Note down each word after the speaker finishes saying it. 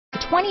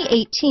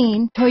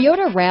2018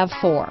 Toyota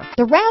RAV4.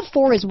 The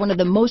RAV4 is one of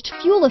the most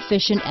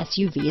fuel-efficient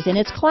SUVs in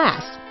its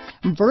class.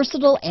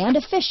 Versatile and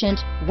efficient,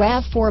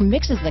 RAV4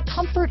 mixes the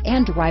comfort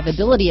and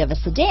drivability of a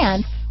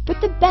sedan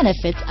with the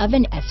benefits of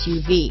an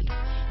SUV.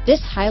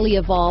 This highly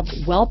evolved,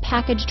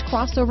 well-packaged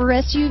crossover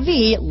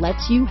SUV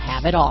lets you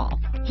have it all.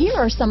 Here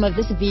are some of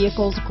this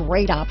vehicle's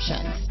great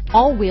options: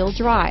 all-wheel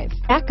drive,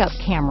 backup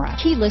camera,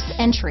 keyless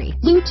entry,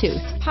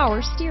 Bluetooth,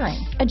 power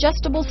steering,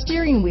 adjustable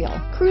steering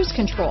wheel, cruise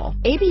control,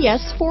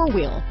 ABS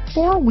four-wheel,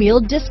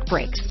 four-wheel disc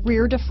brakes,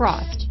 rear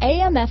defrost,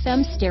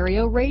 AM/FM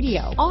stereo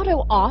radio,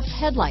 auto-off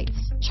headlights,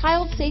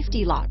 child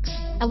safety locks,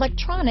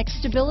 electronic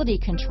stability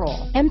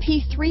control,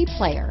 MP3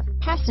 player,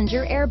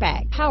 passenger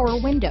airbag, power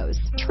windows,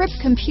 trip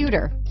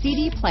computer,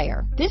 CD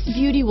player. This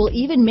beauty will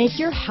even make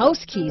your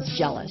house keys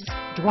jealous.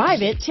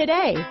 Drive it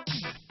today.